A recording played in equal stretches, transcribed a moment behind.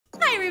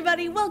Hi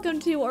everybody,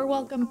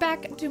 welcome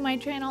back to my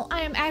channel. I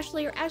am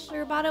Ashley or Ashley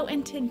Roboto,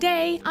 and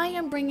today I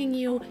am bringing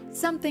you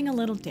something a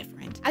little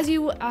different. As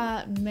you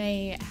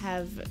may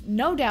have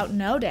no doubt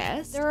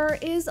noticed, there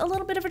is a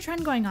little bit of a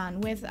trend going on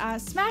with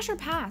Smash or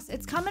Pass.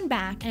 It's coming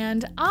back,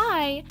 and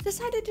I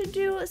decided to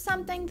do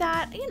something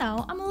that, you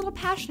know, I'm a little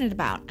passionate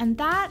about, and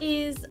that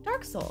is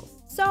Dark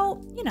Souls.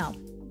 So, you know,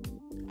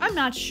 I'm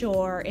not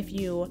sure if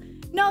you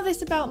know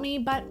this about me,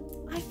 but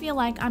I feel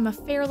like I'm a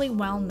fairly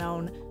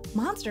well-known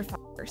monster fucker.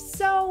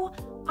 So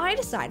I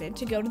decided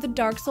to go to the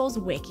Dark Souls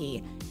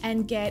wiki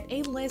and get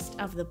a list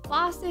of the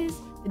bosses,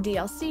 the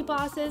DLC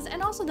bosses,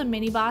 and also the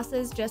mini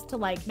bosses, just to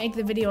like make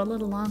the video a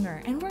little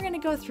longer. And we're gonna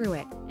go through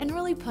it and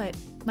really put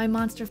my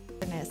monster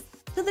fuckerness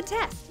to the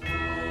test.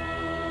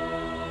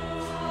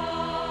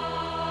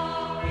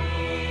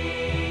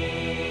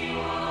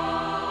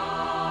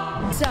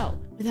 So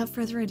without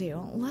further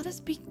ado, let us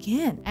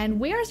begin.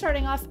 And we are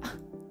starting off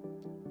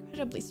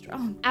incredibly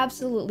strong.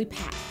 Absolutely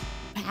pass.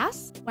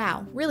 Pass?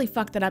 Wow, really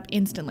fucked that up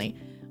instantly.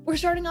 We're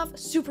starting off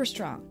super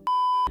strong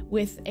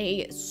with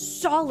a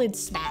solid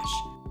smash.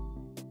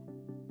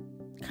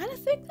 Kind of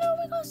thick though,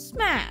 we go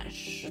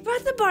smash.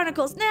 But the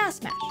barnacles, nah,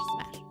 smash.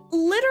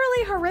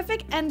 Literally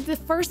horrific, and the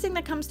first thing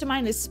that comes to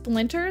mind is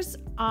splinters,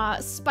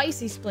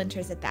 spicy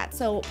splinters at that,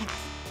 so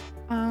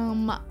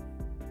pass.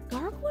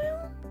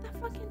 Gargoyle? That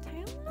fucking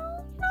tail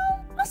though, you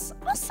know?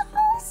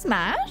 I'll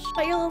smash,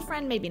 but your little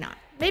friend, maybe not.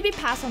 Maybe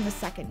pass on the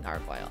second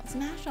gargoyle.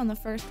 Smash on the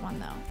first one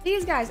though.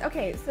 These guys,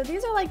 okay, so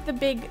these are like the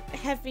big,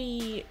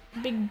 heavy,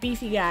 big,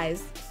 beefy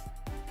guys.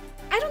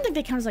 I don't think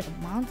they count as like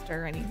a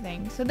monster or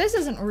anything. So this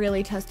isn't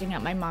really testing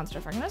out my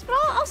monster fuckingness, but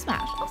I'll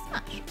smash.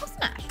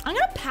 I'm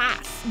gonna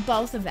pass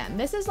both of them.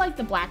 This is like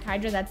the black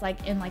hydra that's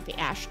like in like the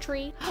ash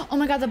tree. Oh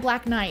my God, the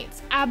black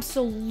knights.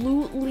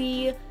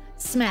 Absolutely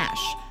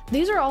smash.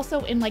 These are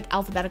also in like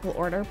alphabetical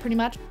order, pretty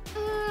much.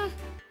 I'm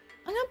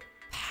gonna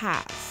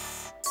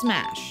pass.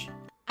 Smash.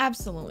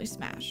 Absolutely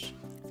smash.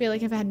 I feel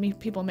like I've had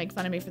people make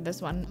fun of me for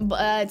this one,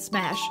 but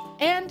smash.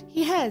 And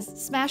he has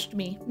smashed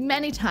me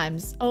many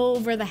times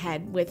over the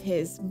head with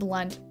his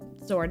blunt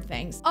sword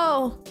things.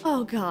 Oh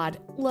God.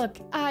 Look,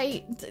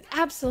 I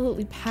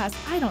absolutely pass.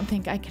 I don't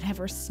think I could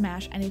ever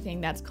smash anything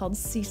that's called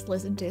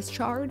ceaseless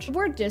discharge. The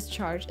word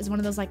discharge is one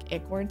of those like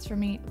ick words for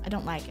me. I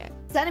don't like it.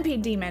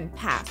 Centipede demon,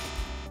 pass.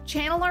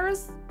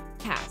 Channelers,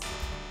 pass.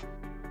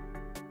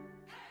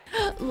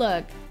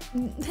 Look,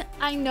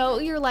 I know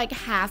you're like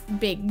half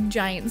big,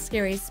 giant,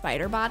 scary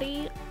spider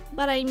body,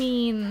 but I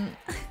mean,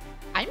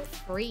 I'm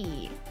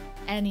free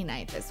any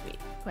night this week,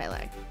 quite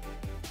like.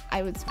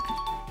 I would smash.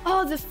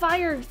 Oh, the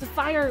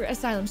fire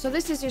asylum. So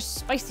this is your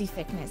spicy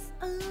thickness.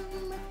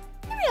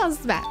 Maybe I'll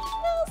smash.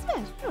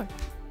 Sure.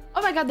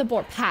 Oh my God, the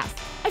boar, pass.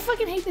 I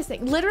fucking hate this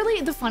thing. Literally,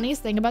 the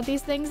funniest thing about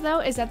these things though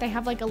is that they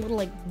have like a little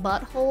like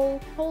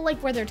butthole hole, like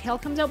where their tail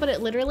comes out, but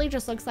it literally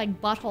just looks like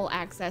butthole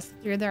access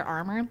through their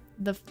armor.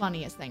 The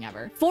funniest thing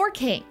ever. 4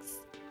 kings.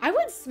 I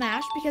would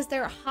smash because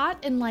they're hot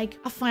in like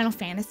a Final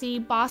Fantasy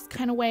boss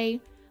kind of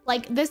way.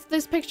 Like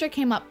this picture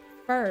came up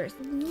first.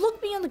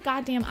 Look me in the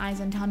goddamn eyes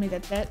and tell me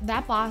that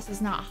that boss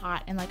is not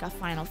hot in like a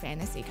Final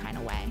Fantasy kind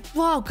of way.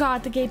 Whoa,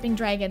 God, the gaping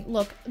dragon.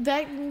 Look,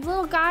 that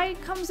little guy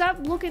comes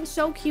up looking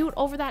so cute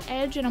over that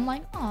edge, and I'm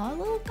like, oh,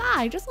 little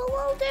guy, just a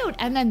little dude.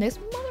 And then this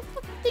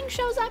motherfucking thing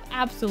shows up.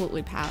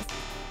 Absolutely pass.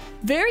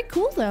 Very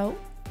cool though.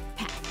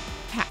 Pass.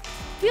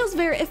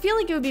 I feel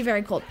like it would be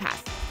very cool to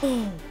pass.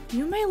 Oh,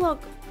 you may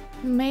look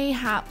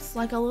mayhaps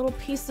like a little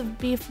piece of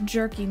beef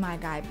jerky, my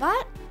guy,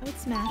 but I would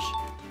smash.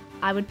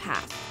 I would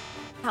pass.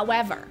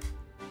 However,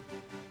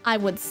 I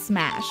would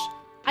smash.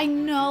 I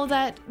know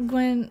that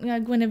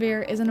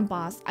Guinevere isn't a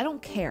boss. I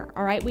don't care,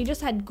 all right? We just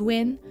had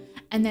Gwyn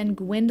and then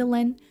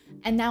Gwendolyn,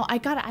 and now I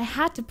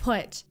had to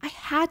put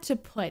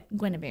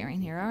Guinevere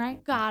in here, all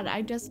right? God,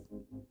 I just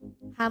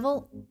have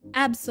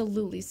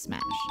absolutely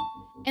smash.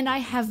 And I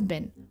have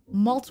been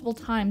multiple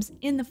times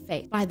in the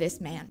face by this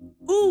man.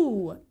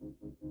 Ooh.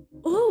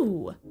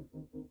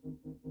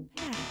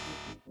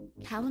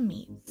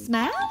 Calamite.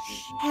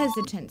 Smash?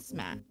 Hesitant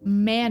smash.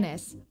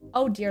 Manus.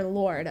 Oh dear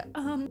Lord.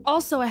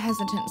 Also a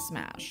hesitant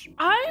smash.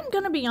 I'm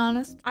gonna be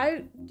honest.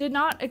 I did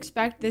not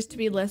expect this to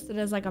be listed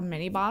as like a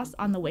mini boss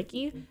on the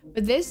wiki,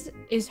 but this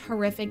is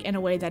horrific in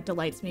a way that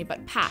delights me,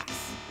 but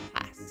pass.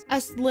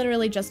 That's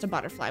literally just a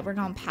butterfly. We're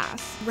gonna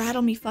pass.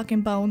 Rattle me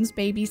fucking bones,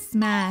 baby.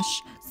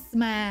 Smash.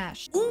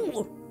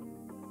 Ooh.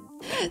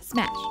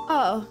 Smash.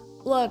 Oh,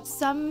 look,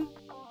 some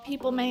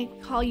people may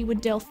call you a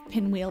DILF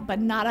pinwheel, but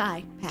not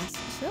I. Pass.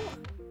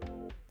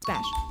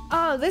 Smash.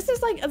 Oh, this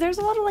is like, there's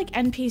a lot of like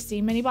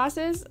NPC mini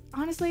bosses.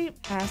 Honestly,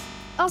 pass.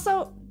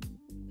 Also,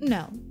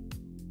 no.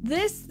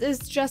 This is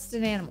just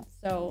an animal,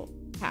 so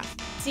pass.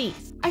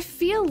 Teeth. I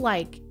feel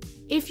like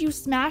if you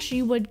smash,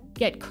 you would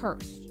get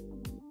cursed.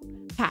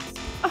 Pass.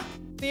 Oh,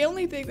 the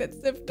only thing that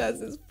Sif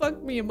does is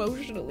fuck me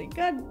emotionally.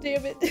 God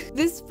damn it.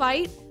 This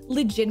fight,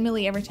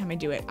 legitimately, every time I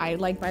do it, I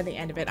like by the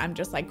end of it, I'm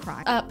just like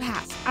crying.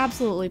 Pass.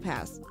 Absolutely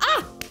pass.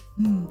 Ah!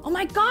 Oh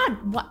my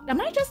God, what?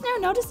 Am I just now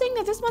noticing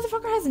that this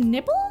motherfucker has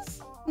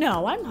nipples?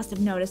 No, I must have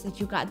noticed that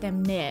you got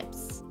them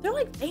nips. They're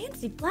like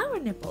fancy flower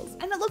nipples.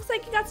 And it looks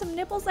like you got some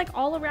nipples like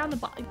all around the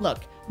body. Look,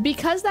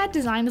 because that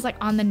design is like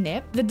on the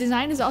nip, the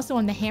design is also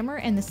on the hammer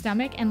and the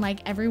stomach and like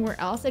everywhere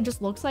else. It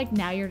just looks like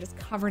now you're just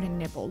covered in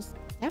nipples.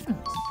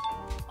 Definitely.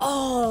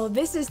 Oh,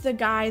 this is the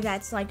guy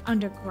that's like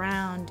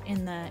underground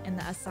in the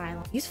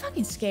asylum. He's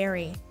fucking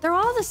scary. They're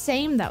all the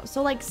same though.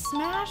 So like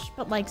Smash,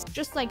 but like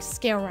just like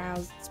scare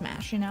roused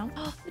Smash, you know?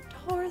 Oh, the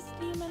Taurus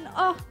demon.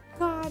 Oh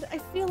God, I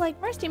feel like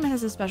Taurus demon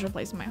has a special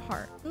place in my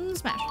heart.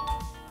 Smash.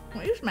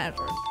 We smash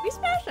her. We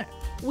smash her.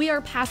 We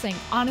are passing.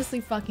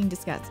 Honestly, fucking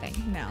disgusting.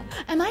 No.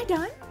 Am I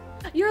done?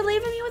 You're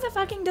leaving me with a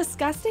fucking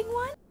disgusting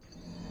one?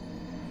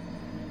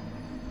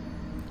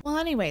 Well,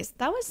 anyways,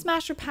 that was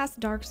Smash or Pass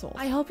Dark Souls.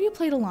 I hope you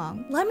played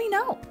along. Let me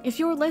know if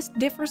your list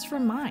differs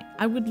from mine.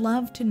 I would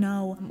love to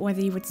know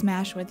whether you would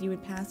smash, whether you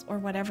would pass, or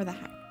whatever the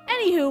heck.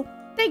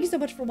 Anywho, thank you so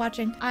much for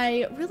watching.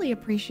 I really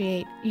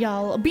appreciate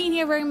y'all being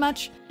here very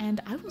much,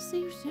 and I will see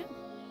you soon.